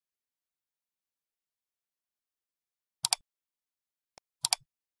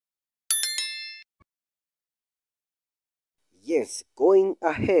Yes, going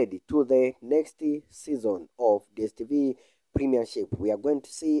ahead to the next season of DSTV Premiership, we are going to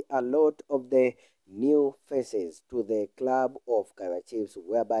see a lot of the new faces to the club of Kaizer Chiefs,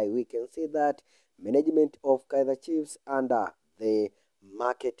 whereby we can see that management of Kaizer Chiefs under the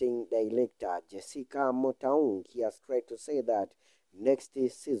marketing director Jessica Motaung, he has tried to say that next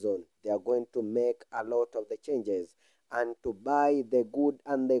season they are going to make a lot of the changes and to buy the good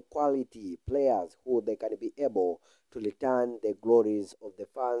and the quality players who they can be able to return the glories of the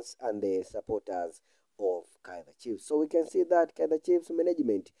fans and the supporters of Kaizer Chiefs. So we can see that Kaizer Chiefs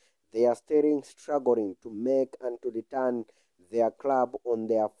management, they are still struggling to make and to return their club on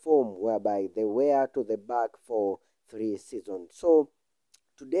their form whereby they were to the back for 3 seasons. So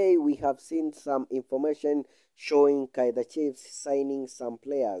today we have seen some information showing Kaizer Chiefs signing some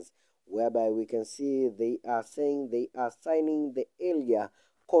players whereby we can see they are saying they are signing the earlier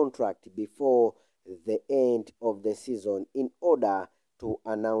contract before the end of the season in order to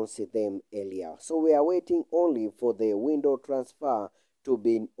announce them earlier. So we are waiting only for the window transfer to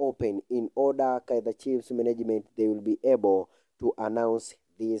be open in order Kaizer Chiefs management they will be able to announce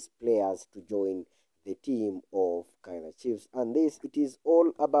these players to join the team of Kaizer Chiefs. And this, it is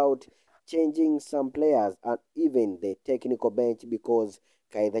all about changing some players and even the technical bench because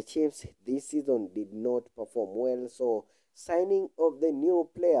Kaizer Chiefs this season did not perform well. So signing of the new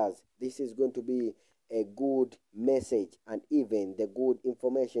players, this is going to be a good message and even the good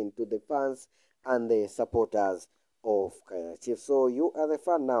information to the fans and the supporters of Kaizer Chiefs. So you as a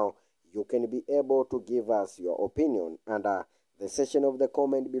fan now, you can be able to give us your opinion under the section of the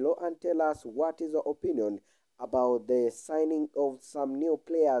comment below and tell us what is your opinion about the signing of some new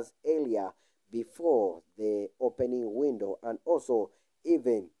players earlier before the opening window and also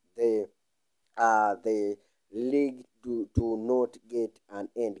even the league to not get an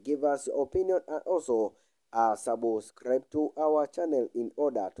end. Give us your opinion and also subscribe to our channel in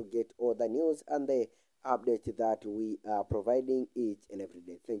order to get all the news and the update that we are providing each and every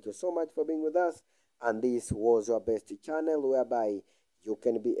day. Thank you so much for being with us, and this was your best channel whereby you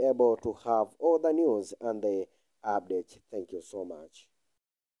can be able to have all the news and the updates. Thank you so much.